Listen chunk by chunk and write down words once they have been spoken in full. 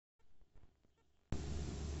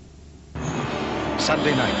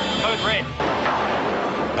Sunday night. Code red.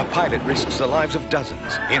 A pilot risks the lives of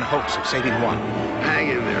dozens in hopes of saving one. Hang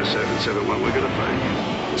in there, 771. We're going to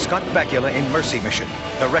find you. Scott Bakula in Mercy Mission.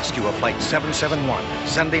 The rescue of Flight 771.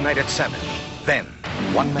 Sunday night at 7. Then,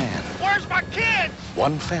 one man. Where's my kids?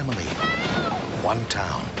 One family. One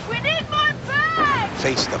town. We need more bags!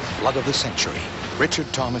 Face the flood of the century. Richard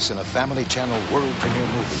Thomas in a Family Channel world premiere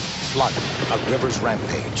movie, Flood, A River's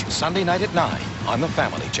Rampage. Sunday night at 9 on the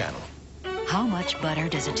Family Channel. How much butter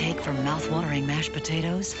does it take for mouth-watering mashed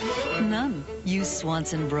potatoes? None. Use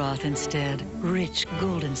Swanson broth instead. Rich,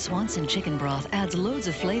 golden Swanson chicken broth adds loads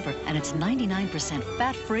of flavor, and it's 99%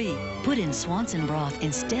 fat-free. Put in Swanson broth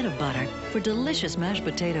instead of butter for delicious mashed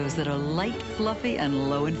potatoes that are light, fluffy, and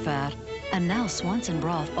low in fat. And now Swanson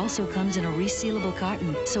broth also comes in a resealable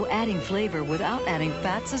carton, so adding flavor without adding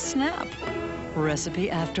fat's a snap.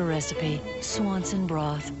 Recipe after recipe. Swanson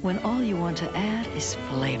broth, when all you want to add is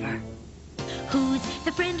flavor. Who's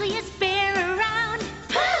the friendliest bear around?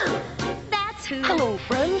 Pooh! That's who. Hello,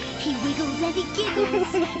 friend. He wiggles and he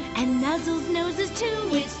giggles and nuzzles noses too.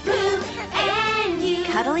 It's Pooh and you.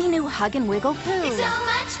 Cuddly new Hug and Wiggle Pooh. It's so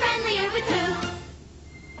much friendlier with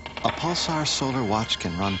Pooh. A Pulsar Solar watch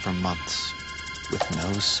can run for months with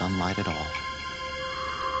no sunlight at all.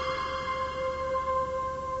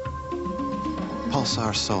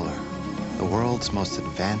 Pulsar Solar, the world's most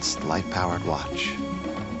advanced light-powered watch.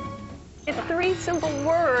 It's 3 simple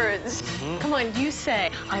words. Come on, you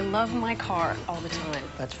say, I love my car all the time.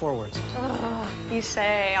 That's 4 words. Oh, you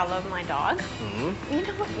say, I love my dog. You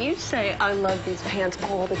know what? You say, I love these pants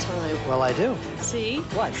all the time. Well, I do. See?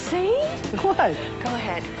 What? See? What? Go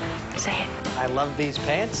ahead. Say it. I love these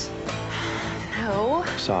pants. No.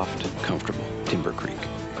 Soft, comfortable, Timber Creek.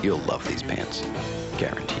 You'll love these pants.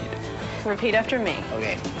 Guaranteed. Repeat after me.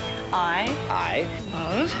 Okay. I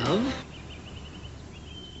love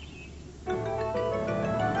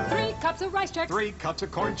 3 cups of rice Chex. 3 cups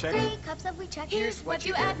of corn Chex. 3 cups of wheat Chex. Here's what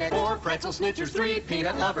you add next. 4 pretzel snitchers. 3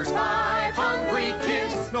 peanut lovers. 5 hungry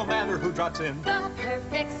kids. No matter who drops in. The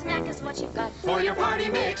perfect snack is what you've got. For your party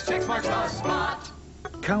mix, Chex marks the spot.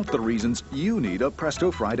 Count the reasons you need a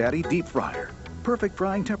Presto Fry Daddy deep fryer. Perfect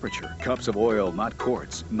frying temperature, cups of oil, not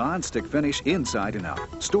quarts, non-stick finish inside and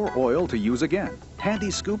out. Store oil to use again. Handy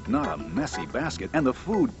scoop, not a messy basket, and the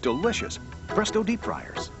food delicious. Presto deep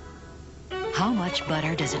fryers. How much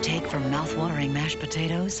butter does it take for mouth-watering mashed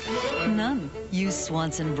potatoes? None. Use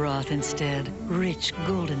Swanson broth instead. Rich,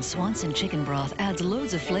 golden Swanson chicken broth adds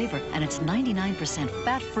loads of flavor, and it's 99%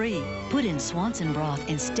 fat-free. Put in Swanson broth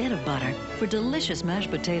instead of butter for delicious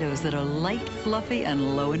mashed potatoes that are light, fluffy,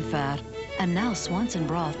 and low in fat. And now Swanson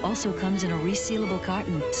broth also comes in a resealable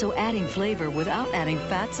carton, so adding flavor without adding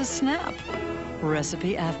fat's a snap.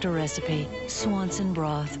 Recipe after recipe. Swanson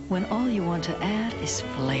broth, when all you want to add is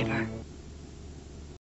flavor.